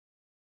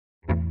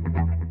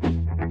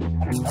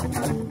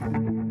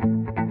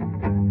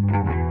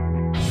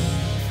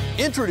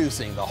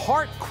Introducing the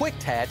HART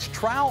Quick-Tatch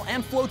Trowel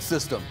and Float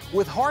System.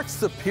 With HART's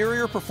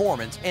superior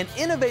performance and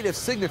innovative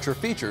signature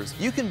features,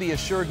 you can be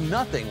assured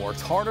nothing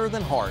works harder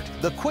than HART.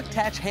 The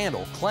Quick-Tatch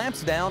handle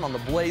clamps down on the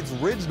blade's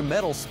ridged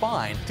metal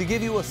spine to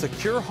give you a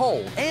secure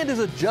hold and is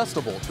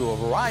adjustable to a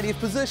variety of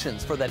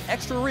positions for that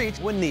extra reach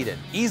when needed.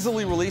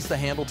 Easily release the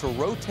handle to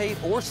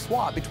rotate or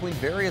swap between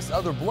various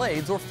other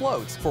blades or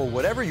floats for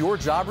whatever your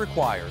job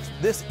requires.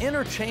 This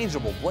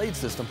interchangeable blade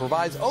system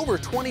provides over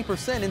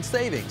 20% in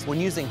savings when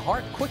using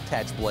HART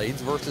Quick-Tatch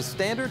blades versus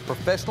standard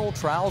professional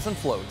trowels and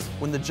floats.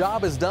 When the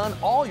job is done,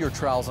 all your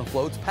trowels and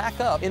floats pack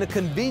up in a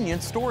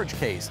convenient storage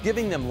case,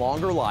 giving them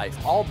longer life,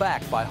 all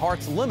backed by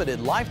HART's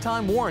limited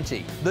lifetime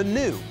warranty. The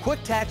new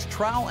Quick-Tatch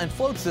Trowel and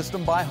Float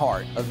System by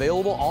HART,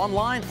 available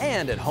online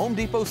and at Home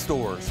Depot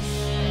stores.